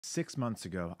6 months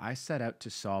ago, I set out to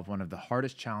solve one of the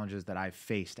hardest challenges that I've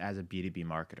faced as a B2B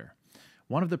marketer.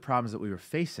 One of the problems that we were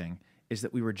facing is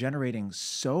that we were generating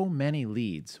so many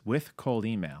leads with cold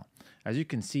email. As you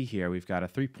can see here, we've got a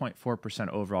 3.4%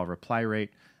 overall reply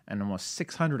rate and almost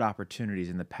 600 opportunities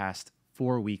in the past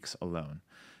 4 weeks alone.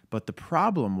 But the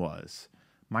problem was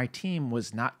my team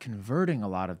was not converting a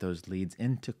lot of those leads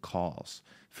into calls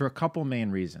for a couple main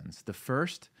reasons. The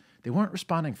first, they weren't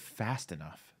responding fast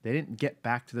enough. They didn't get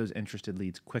back to those interested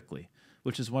leads quickly,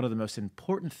 which is one of the most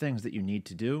important things that you need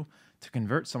to do to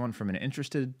convert someone from an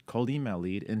interested cold email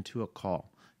lead into a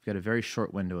call. You've got a very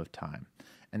short window of time.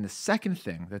 And the second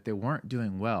thing that they weren't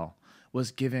doing well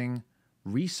was giving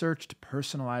researched,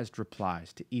 personalized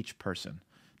replies to each person.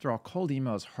 After all, cold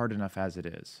email is hard enough as it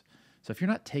is. So if you're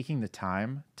not taking the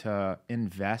time to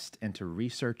invest into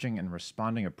researching and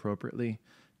responding appropriately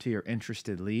to your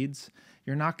interested leads,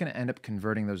 you're not going to end up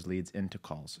converting those leads into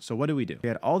calls. So what do? We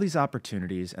had all these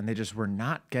opportunities and they just were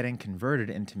not getting converted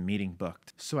into meeting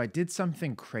booked. So I did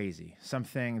something crazy,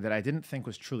 something that I didn't think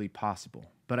was truly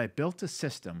possible, but I built a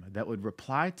system that would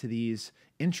reply to these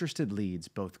interested leads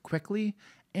both quickly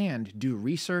and do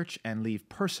research and leave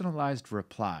personalized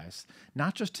replies,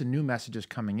 not just to new messages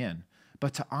coming in,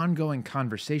 but to ongoing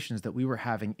conversations that we were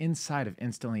having inside of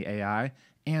Instantly AI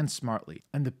and Smartlead.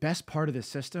 And the best part of this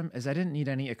system is I didn't need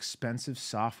any expensive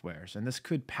softwares, and this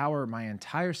could power my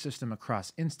entire system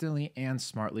across Instantly and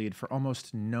Smartlead for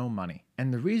almost no money.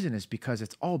 And the reason is because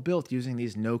it's all built using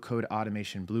these no-code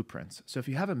automation blueprints. So if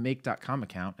you have a make.com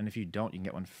account, and if you don't, you can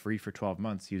get one free for 12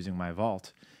 months using my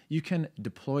vault, you can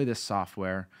deploy this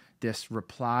software, this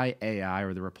Reply AI,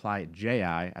 or the Reply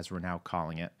JI, as we're now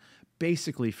calling it,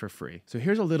 basically for free. So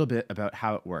here's a little bit about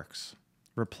how it works.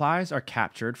 Replies are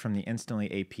captured from the Instantly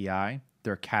API,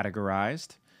 they're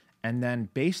categorized, and then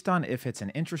based on if it's an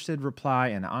interested reply,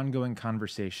 an ongoing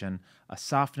conversation, a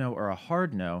soft no, or a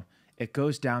hard no, it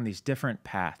goes down these different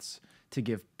paths to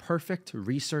give perfect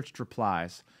researched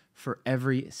replies for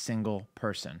every single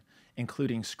person,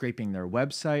 including scraping their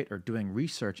website or doing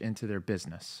research into their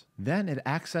business. Then it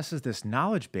accesses this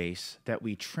knowledge base that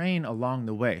we train along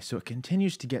the way, so it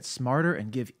continues to get smarter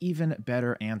and give even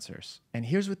better answers. And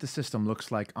here's what the system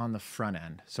looks like on the front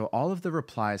end. So all of the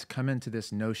replies come into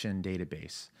this Notion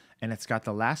database, and it's got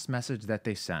the last message that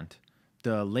they sent,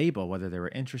 the label, whether they were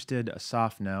interested, a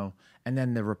soft no, and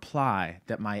then the reply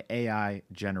that my AI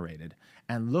generated.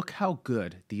 And look how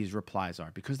good these replies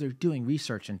are because they're doing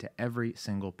research into every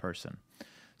single person.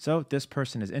 So this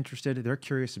person is interested, they're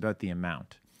curious about the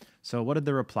amount. So what did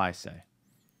the reply say?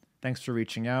 Thanks for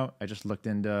reaching out. I just looked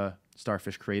into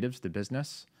Starfish Creatives, the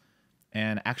business,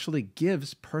 and actually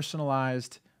gives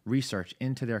personalized research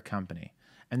into their company.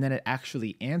 And then it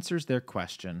actually answers their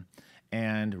question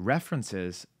and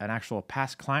references an actual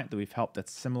past client that we've helped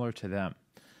that's similar to them.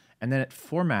 And then it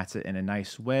formats it in a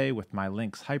nice way with my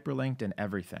links hyperlinked and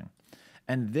everything.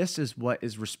 And this is what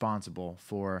is responsible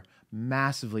for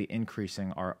massively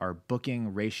increasing our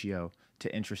booking ratio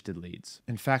to interested leads.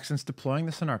 In fact, since deploying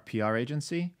this in our PR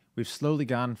agency, we've slowly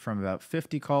gone from about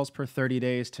 50 calls per 30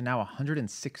 days to now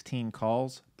 116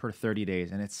 calls per 30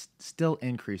 days. And it's still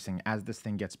increasing as this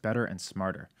thing gets better and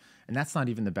smarter. And that's not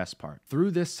even the best part.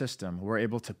 Through this system, we're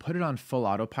able to put it on full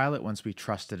autopilot once we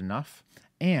trust it enough.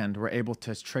 And we're able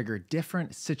to trigger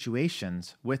different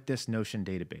situations with this Notion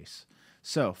database.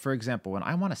 So for example, when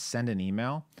I want to send an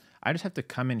email, I just have to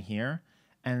come in here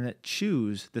and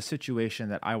choose the situation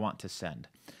that I want to send.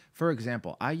 For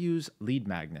example, I use lead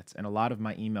magnets in a lot of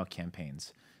my email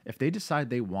campaigns. If they decide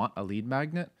they want a lead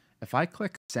magnet, if I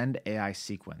click Send AI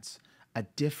Sequence, a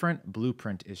different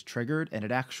blueprint is triggered and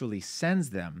it actually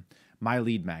sends them my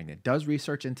lead magnet, does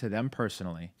research into them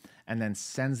personally, and then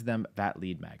sends them that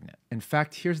lead magnet. In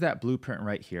fact, here's that blueprint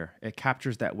right here. It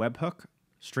captures that webhook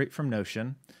straight from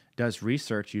Notion, does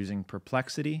research using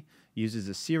Perplexity, uses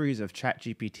a series of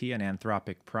ChatGPT and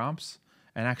Anthropic prompts,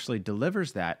 and actually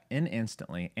delivers that in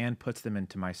Instantly and puts them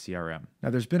into my CRM. Now,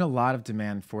 there's been a lot of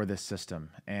demand for this system,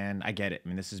 and I get it. I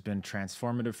mean, this has been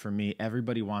transformative for me.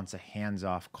 Everybody wants a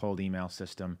hands-off cold email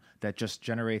system that just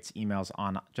generates leads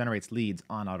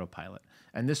on autopilot.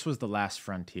 And this was the last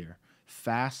frontier.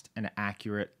 Fast and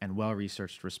accurate and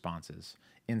well-researched responses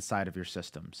inside of your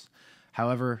systems.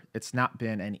 However, it's not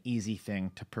been an easy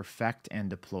thing to perfect and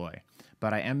deploy,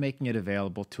 but I am making it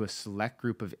available to a select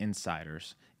group of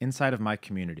insiders inside of my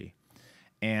community.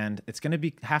 And it's going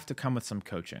to have to come with some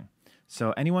coaching.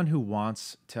 So anyone who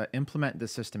wants to implement the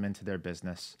system into their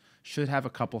business should have a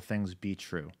couple things be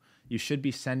true. You should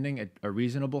be sending a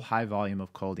reasonable high volume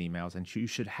of cold emails, and you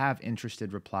should have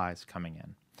interested replies coming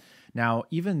in. Now,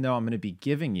 even though I'm going to be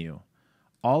giving you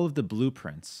all of the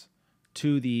blueprints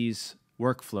to these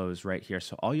workflows right here.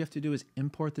 So all you have to do is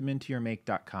import them into your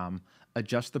make.com,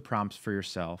 adjust the prompts for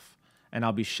yourself, and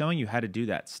I'll be showing you how to do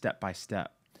that step by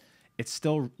step. It's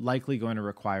still likely going to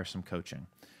require some coaching.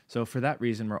 So for that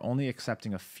reason, we're only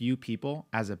accepting a few people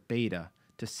as a beta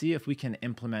to see if we can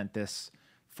implement this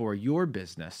for your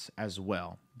business as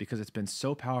well, because it's been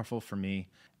so powerful for me.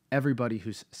 Everybody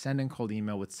who's sending cold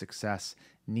email with success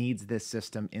needs this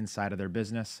system inside of their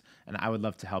business, and I would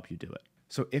love to help you do it.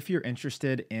 So if you're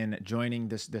interested in joining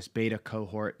this beta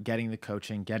cohort, getting the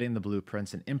coaching, getting the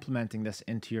blueprints, and implementing this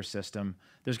into your system,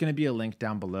 there's going to be a link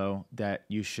down below that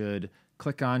you should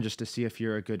click on just to see if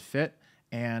you're a good fit.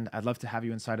 And I'd love to have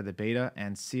you inside of the beta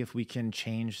and see if we can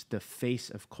change the face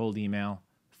of cold email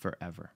forever.